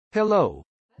Hello.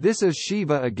 This is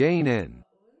Shiva again and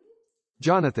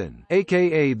Jonathan,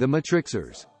 aka the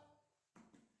Matrixers.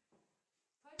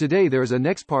 Today there's a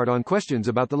next part on questions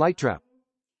about the light trap.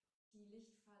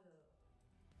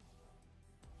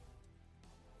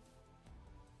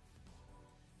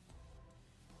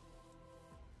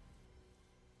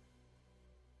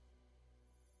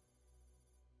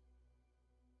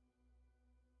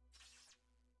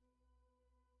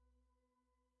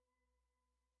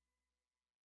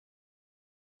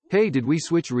 Hey, did we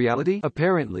switch reality?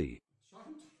 Apparently.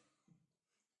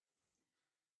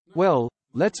 Well,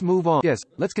 let's move on. Yes,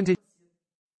 let's continue.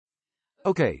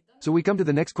 Okay, so we come to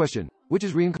the next question, which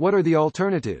is reincarnation. What are the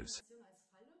alternatives?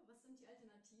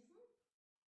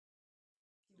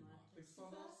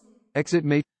 Exit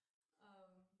matrix,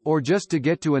 or just to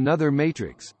get to another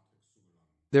matrix.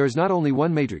 There is not only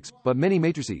one matrix, but many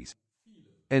matrices.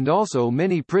 And also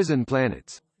many prison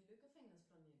planets.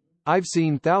 I've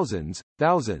seen thousands.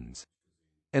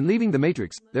 And leaving the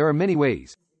matrix, there are many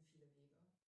ways.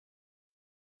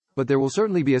 But there will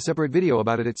certainly be a separate video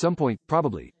about it at some point,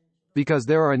 probably. Because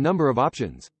there are a number of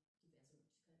options.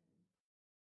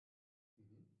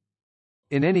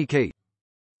 In any case.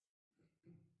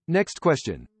 Next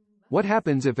question. What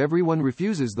happens if everyone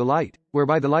refuses the light?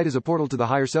 Whereby the light is a portal to the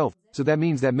higher self, so that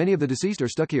means that many of the deceased are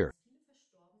stuck here.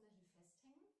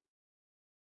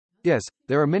 Yes,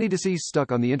 there are many deceased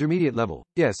stuck on the intermediate level.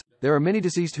 Yes, there are many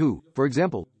deceased who, for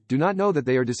example, do not know that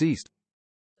they are deceased.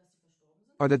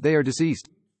 Or that they are deceased.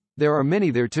 There are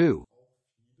many there too.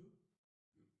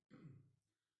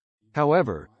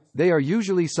 However, they are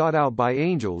usually sought out by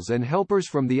angels and helpers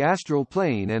from the astral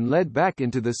plane and led back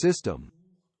into the system.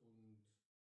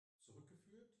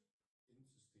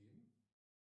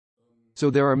 So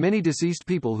there are many deceased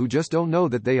people who just don't know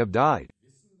that they have died.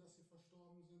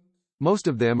 Most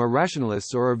of them are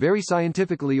rationalists or are very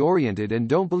scientifically oriented and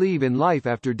don't believe in life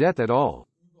after death at all.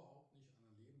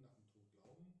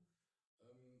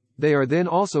 They are then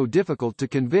also difficult to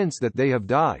convince that they have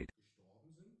died.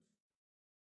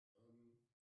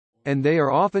 And they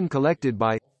are often collected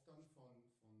by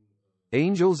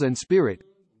angels and spirit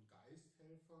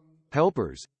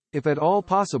helpers, if at all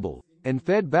possible, and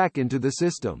fed back into the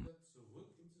system.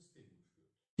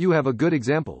 You have a good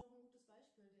example.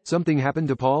 Something happened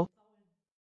to Paul?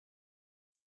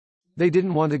 They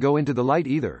didn't want to go into the light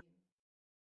either.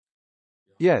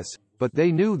 Yes, but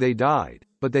they knew they died,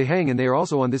 but they hang and they are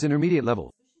also on this intermediate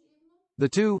level. The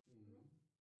two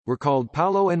were called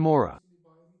Paulo and Mora.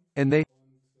 And they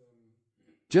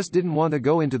just didn't want to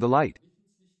go into the light.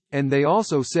 And they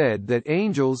also said that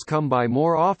angels come by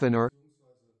more often or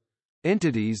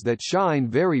entities that shine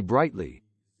very brightly.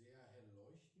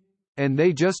 And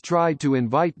they just tried to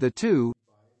invite the two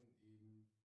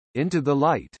into the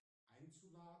light.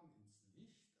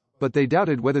 But they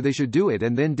doubted whether they should do it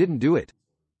and then didn't do it.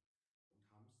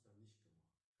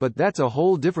 But that's a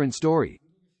whole different story.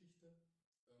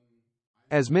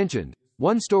 As mentioned,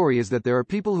 one story is that there are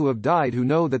people who have died who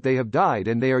know that they have died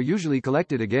and they are usually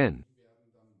collected again.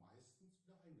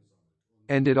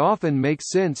 And it often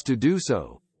makes sense to do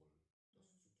so.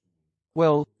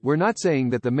 Well, we're not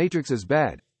saying that the matrix is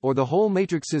bad, or the whole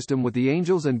matrix system with the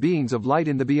angels and beings of light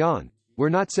in the beyond. We're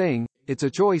not saying, it's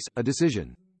a choice, a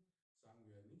decision.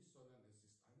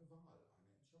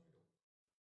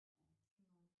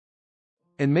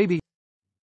 And maybe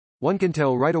one can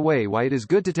tell right away why it is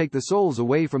good to take the souls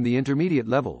away from the intermediate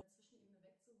level.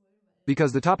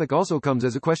 Because the topic also comes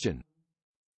as a question.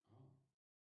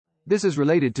 This is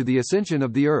related to the ascension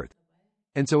of the earth.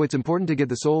 And so it's important to get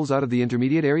the souls out of the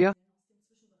intermediate area?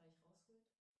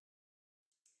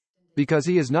 Because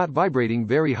he is not vibrating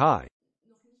very high.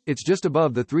 It's just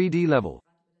above the 3D level.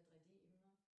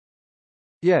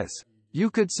 Yes,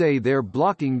 you could say they're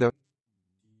blocking the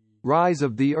rise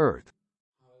of the earth.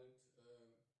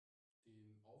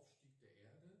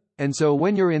 And so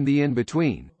when you're in the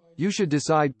in-between, you should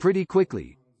decide pretty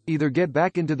quickly, either get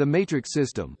back into the matrix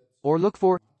system, or look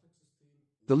for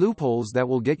the loopholes that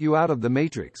will get you out of the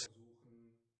matrix.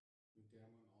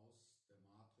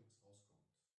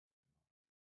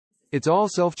 It's all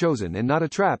self-chosen and not a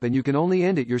trap, and you can only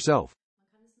end it yourself.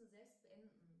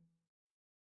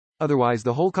 Otherwise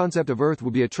the whole concept of Earth will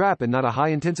be a trap and not a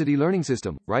high-intensity learning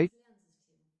system, right?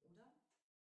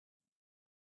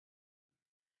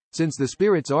 Since the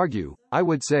spirits argue, I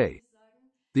would say,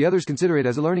 the others consider it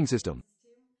as a learning system.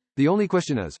 The only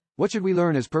question is, what should we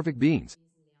learn as perfect beings?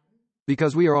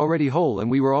 Because we are already whole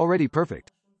and we were already perfect.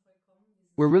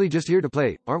 We're really just here to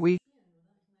play, aren't we?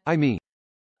 I mean,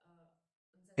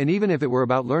 and even if it were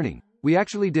about learning, we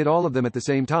actually did all of them at the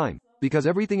same time, because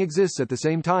everything exists at the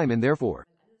same time and therefore,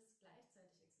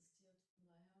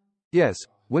 Yes,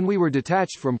 when we were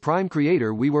detached from Prime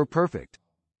Creator we were perfect.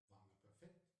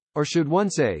 Or should one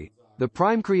say, the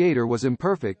Prime Creator was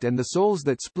imperfect and the souls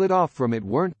that split off from it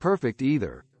weren't perfect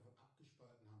either.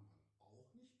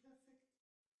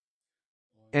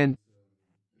 And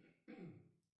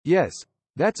yes,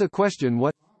 that's a question.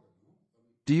 What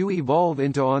do you evolve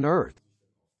into on Earth?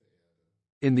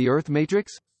 In the Earth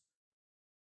Matrix?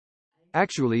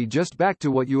 Actually just back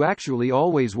to what you actually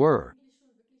always were.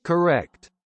 Correct.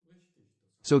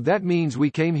 So that means we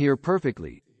came here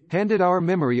perfectly, handed our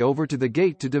memory over to the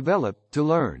gate to develop, to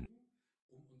learn.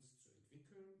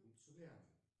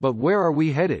 But where are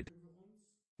we headed?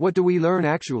 What do we learn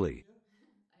actually?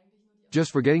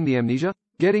 Just forgetting the amnesia?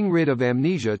 Getting rid of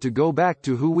amnesia to go back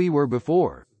to who we were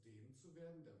before.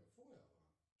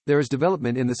 There is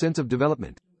development in the sense of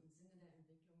development.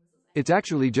 It's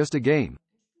actually just a game.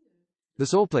 The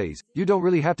soul plays, you don't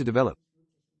really have to develop.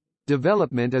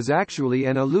 Development is actually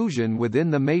an illusion within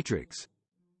the matrix.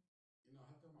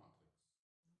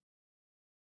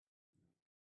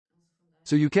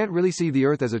 So you can't really see the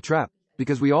Earth as a trap,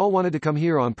 because we all wanted to come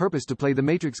here on purpose to play the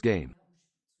matrix game.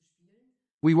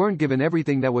 We weren't given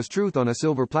everything that was truth on a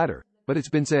silver platter, but it's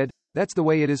been said, that's the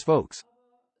way it is, folks.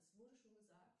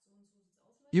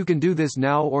 You can do this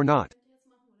now or not.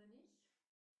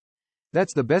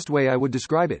 That's the best way I would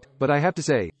describe it, but I have to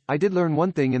say, I did learn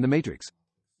one thing in the matrix.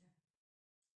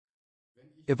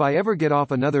 If I ever get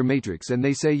off another matrix and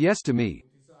they say yes to me,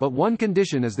 but one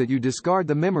condition is that you discard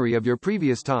the memory of your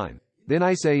previous time, then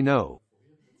I say no.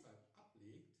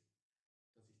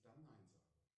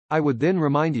 I would then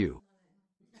remind you.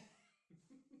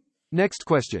 Next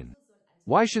question.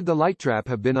 Why should the light trap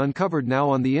have been uncovered now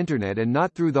on the internet and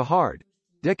not through the hard,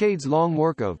 decades-long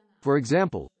work of, for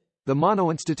example, the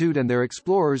Mono Institute and their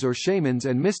explorers or shamans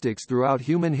and mystics throughout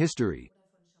human history?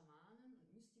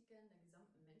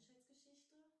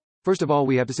 First of all,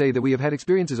 we have to say that we have had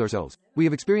experiences ourselves. We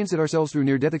have experienced it ourselves through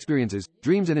near-death experiences,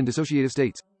 dreams and in dissociative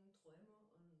states.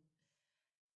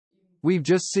 We've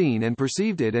just seen and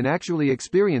perceived it and actually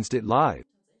experienced it live.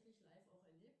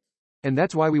 And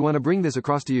that's why we want to bring this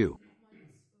across to you.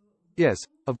 Yes,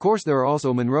 of course there are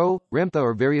also Monroe, Remtha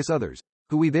or various others,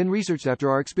 who we then researched after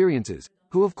our experiences,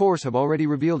 who of course have already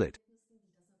revealed it.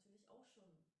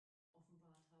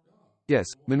 Yes,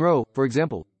 Monroe, for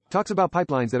example, talks about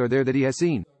pipelines that are there that he has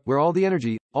seen, where all the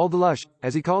energy, all the lush,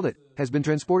 as he called it, has been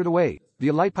transported away,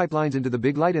 via light pipelines into the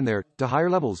big light in there, to higher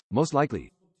levels, most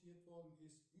likely.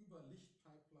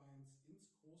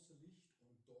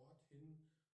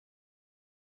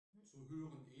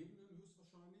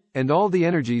 And all the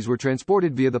energies were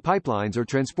transported via the pipelines or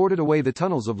transported away the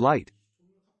tunnels of light.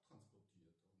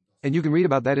 And you can read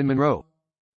about that in Monroe.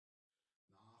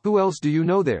 Who else do you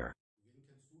know there?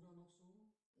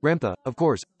 Ramtha, of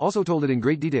course, also told it in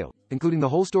great detail, including the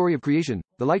whole story of creation,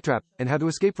 the light trap, and how to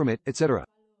escape from it, etc.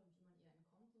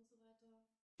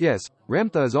 Yes,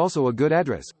 Ramtha is also a good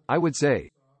address, I would say.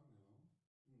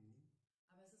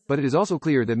 But it is also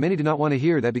clear that many do not want to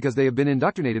hear that because they have been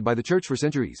indoctrinated by the church for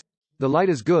centuries. The light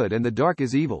is good and the dark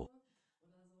is evil.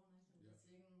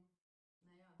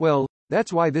 Well,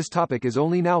 that's why this topic is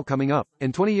only now coming up,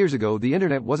 and 20 years ago the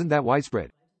internet wasn't that widespread.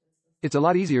 It's a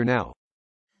lot easier now.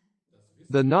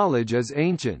 The knowledge is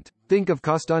ancient. Think of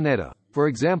Castaneda, for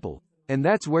example, and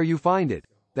that's where you find it,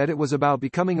 that it was about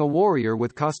becoming a warrior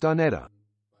with Castaneda.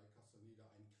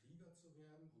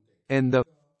 And the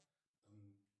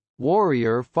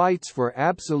warrior fights for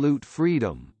absolute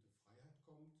freedom.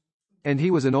 And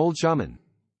he was an old shaman.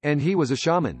 And he was a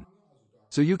shaman.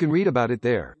 So you can read about it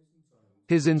there.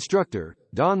 His instructor,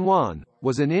 Don Juan,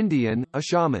 was an Indian, a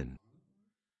shaman.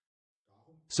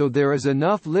 So there is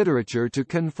enough literature to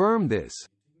confirm this.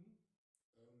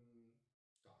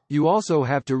 You also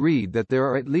have to read that there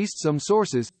are at least some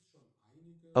sources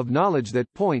of knowledge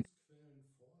that point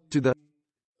to the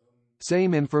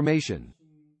same information.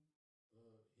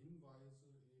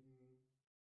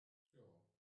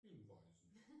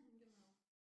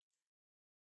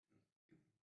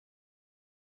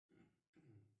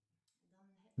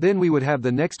 Then we would have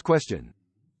the next question.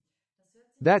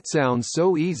 That sounds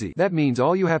so easy. That means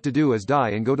all you have to do is die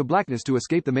and go to blackness to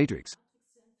escape the matrix.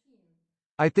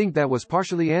 I think that was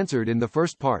partially answered in the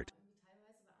first part.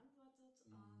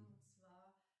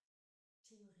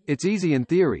 It's easy in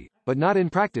theory, but not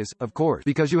in practice, of course,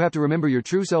 because you have to remember your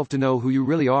true self to know who you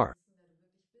really are.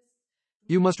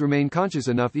 You must remain conscious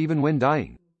enough even when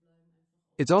dying.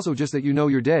 It's also just that you know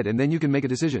you're dead and then you can make a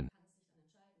decision.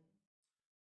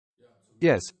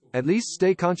 Yes, at least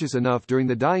stay conscious enough during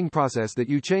the dying process that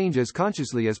you change as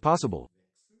consciously as possible.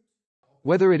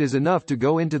 Whether it is enough to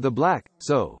go into the black,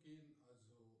 so.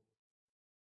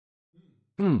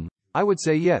 I would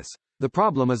say yes. The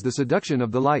problem is the seduction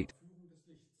of the light.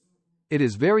 It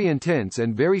is very intense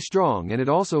and very strong, and it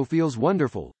also feels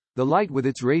wonderful. The light with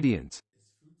its radiance.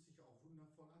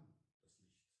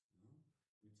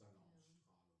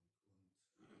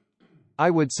 I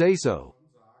would say so.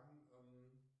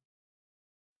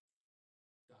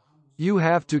 You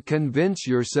have to convince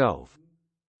yourself.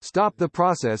 Stop the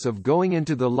process of going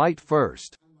into the light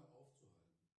first.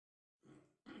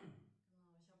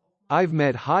 I've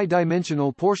met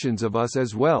high-dimensional portions of us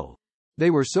as well. They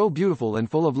were so beautiful and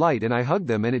full of light, and I hugged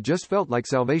them, and it just felt like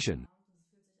salvation.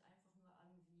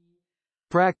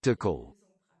 Practical.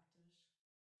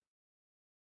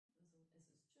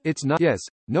 It's not. Yes,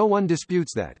 no one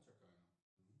disputes that.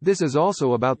 This is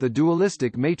also about the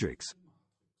dualistic matrix.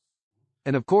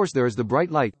 And of course there is the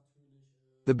bright light,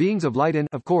 the beings of light, and,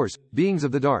 of course, beings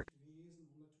of the dark.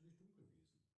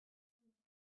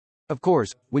 Of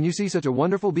course, when you see such a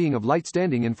wonderful being of light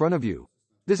standing in front of you,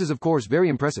 this is of course very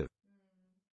impressive.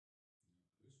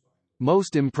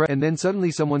 Most impressive. And then suddenly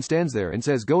someone stands there and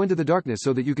says, go into the darkness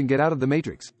so that you can get out of the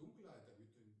matrix.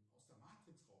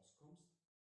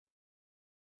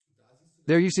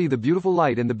 There you see the beautiful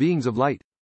light and the beings of light.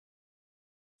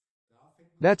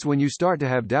 That's when you start to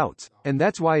have doubts, and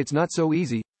that's why it's not so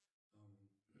easy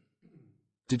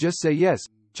to just say yes,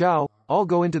 ciao, I'll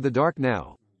go into the dark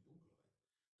now.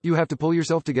 You have to pull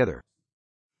yourself together.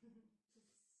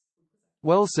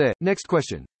 Well said. Next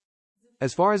question.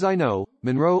 As far as I know,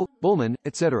 Monroe, Bullman,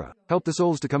 etc., help the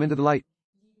souls to come into the light.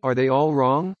 Are they all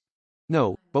wrong?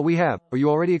 No, but we have, or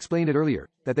you already explained it earlier,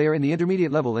 that they are in the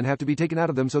intermediate level and have to be taken out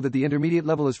of them so that the intermediate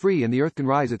level is free and the earth can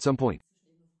rise at some point.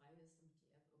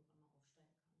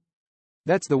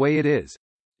 That's the way it is.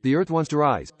 The earth wants to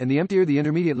rise, and the emptier the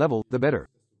intermediate level, the better.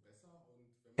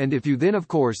 And if you then of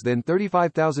course then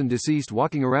 35,000 deceased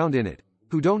walking around in it,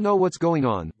 who don't know what's going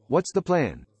on, what's the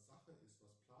plan?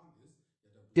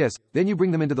 Yes, then you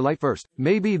bring them into the light first.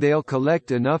 Maybe they'll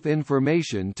collect enough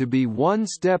information to be one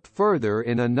step further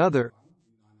in another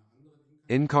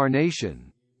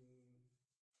incarnation.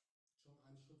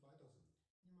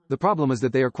 The problem is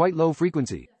that they are quite low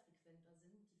frequency.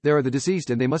 There are the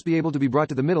deceased, and they must be able to be brought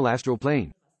to the middle astral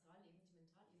plane,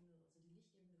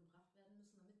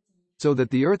 so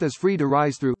that the earth is free to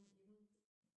rise through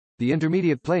the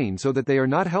intermediate plane, so that they are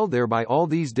not held there by all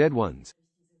these dead ones.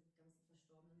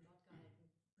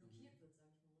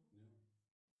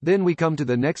 Then we come to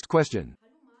the next question.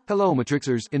 Hello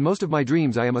Matrixers, in most of my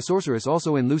dreams I am a sorceress,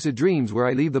 also in lucid dreams where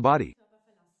I leave the body.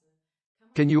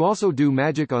 Can you also do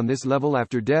magic on this level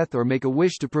after death, or make a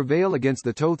wish to prevail against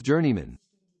the Thoth journeyman?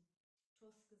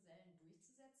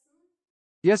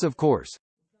 Yes, of course.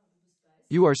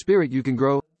 You are spirit, you can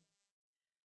grow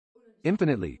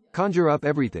infinitely, conjure up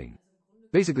everything.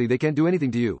 Basically they can't do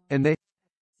anything to you, and they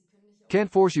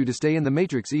can't force you to stay in the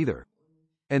matrix either.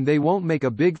 And they won't make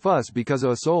a big fuss because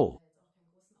of a soul.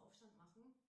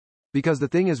 Because the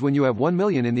thing is, when you have 1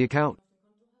 million in the account,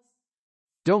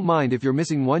 don't mind if you're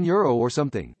missing €1 or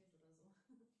something.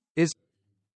 Is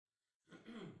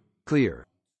clear.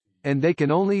 And they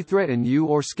can only threaten you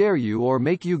or scare you or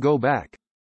make you go back.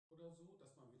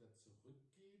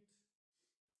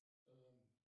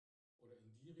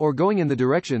 Or going in the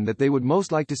direction that they would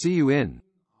most like to see you in.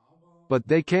 But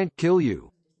they can't kill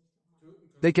you.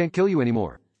 They can't kill you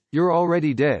anymore. You're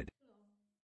already dead.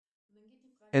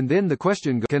 And then the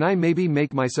question goes, can I maybe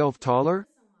make myself taller?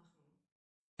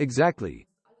 Exactly.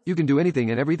 You can do anything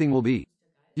and everything will be.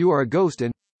 You are a ghost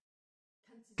and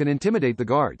can intimidate the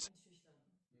guards.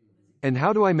 And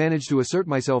how do I manage to assert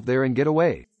myself there and get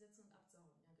away?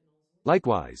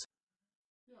 Likewise.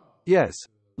 Yes.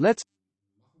 Let's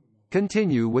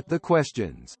continue with the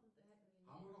questions.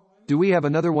 Do we have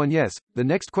another one? Yes. The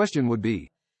next question would be,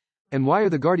 and why are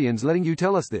the guardians letting you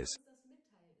tell us this?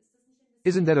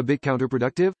 Isn't that a bit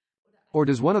counterproductive? Or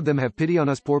does one of them have pity on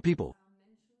us poor people?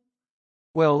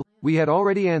 Well, we had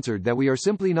already answered that we are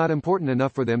simply not important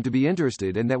enough for them to be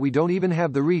interested, and that we don't even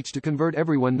have the reach to convert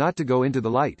everyone not to go into the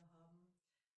light.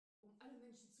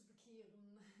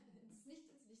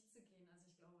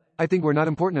 I think we're not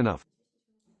important enough.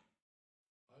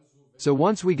 So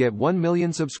once we get 1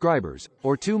 million subscribers,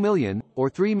 or 2 million, or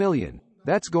 3 million,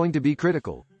 that's going to be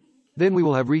critical. Then we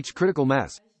will have reached critical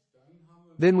mass.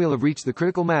 Then we'll have reached the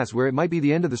critical mass where it might be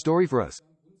the end of the story for us.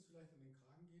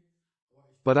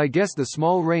 But I guess the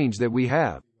small range that we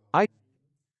have, I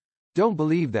don't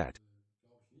believe that.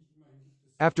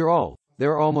 After all,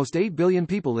 there are almost 8 billion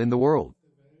people in the world.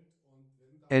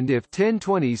 And if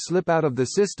 10-20 slip out of the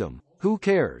system, who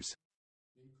cares?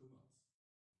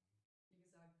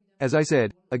 As I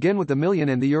said, again with the million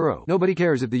and the euro, nobody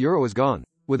cares if the euro is gone.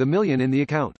 With a million in the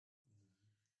account,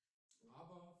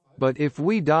 But if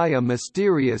we die a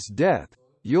mysterious death,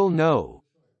 you'll know.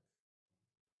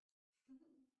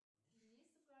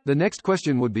 The next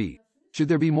question would be, should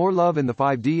there be more love in the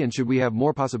 5D and should we have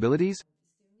more possibilities?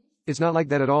 It's not like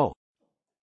that at all.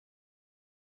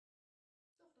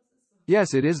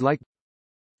 Yes, it is like.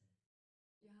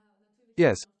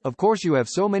 Yes, of course you have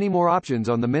so many more options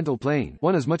on the mental plane.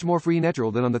 One is much more free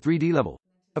natural than on the 3D level.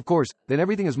 Of course, then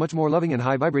everything is much more loving and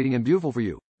high vibrating and beautiful for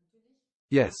you.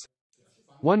 Yes.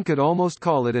 One could almost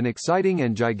call it an exciting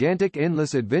and gigantic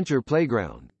endless adventure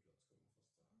playground.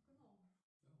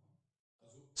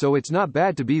 So it's not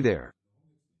bad to be there.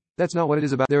 That's not what it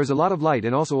is about. There is a lot of light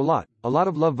and also a lot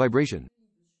of love vibration.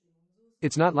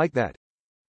 It's not like that.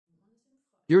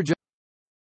 You're just.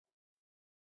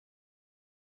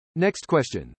 Next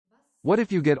question. What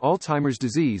if you get Alzheimer's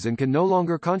disease and can no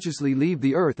longer consciously leave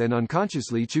the earth and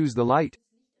unconsciously choose the light?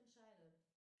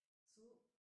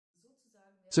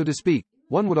 So to speak,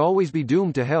 one would always be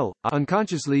doomed to hell,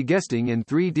 unconsciously guesting in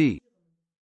 3D.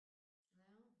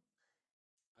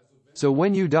 So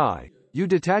when you die, you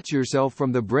detach yourself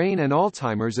from the brain and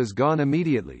Alzheimer's is gone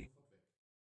immediately.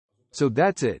 So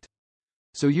that's it.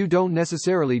 So you don't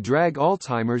necessarily drag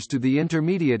Alzheimer's to the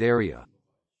intermediate area.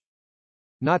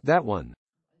 Not that one.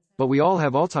 But we all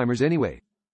have Alzheimer's anyway.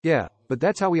 Yeah, but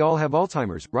that's how we all have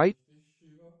Alzheimer's, right?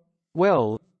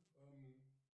 Well,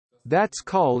 that's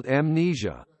called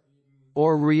amnesia.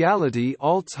 Or reality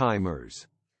Alzheimer's.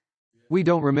 We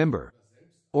don't remember.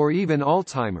 Or even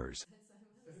Alzheimer's.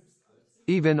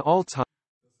 Even Alzheimer's.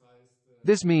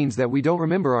 This means that we don't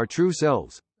remember our true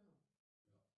selves.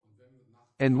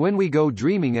 And when we go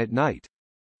dreaming at night,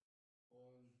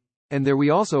 and there we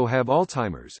also have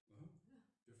Alzheimer's.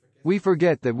 We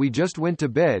forget that we just went to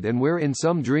bed and we're in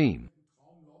some dream.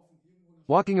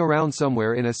 Walking around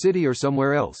somewhere in a city or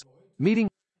somewhere else. Meeting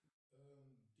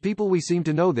people we seem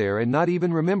to know there and not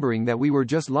even remembering that we were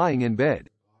just lying in bed.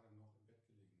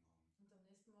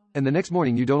 And the next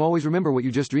morning you don't always remember what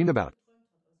you just dreamed about.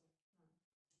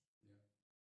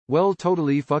 Well,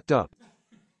 totally fucked up.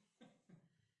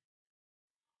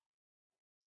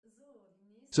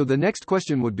 So the next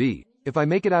question would be, if I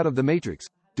make it out of the matrix,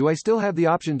 do I still have the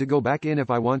option to go back in if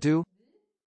I want to?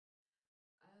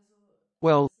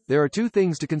 Well, there are two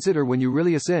things to consider when you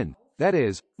really ascend. That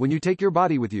is, when you take your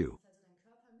body with you.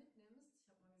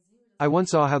 I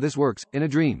once saw how this works, in a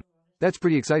dream. That's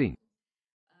pretty exciting.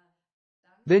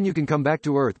 Then you can come back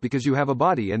to Earth because you have a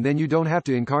body and then you don't have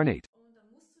to incarnate.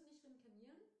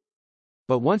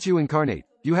 But once you incarnate,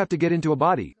 you have to get into a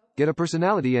body, get a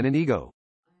personality and an ego.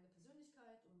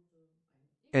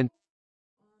 And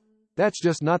that's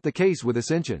just not the case with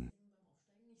ascension.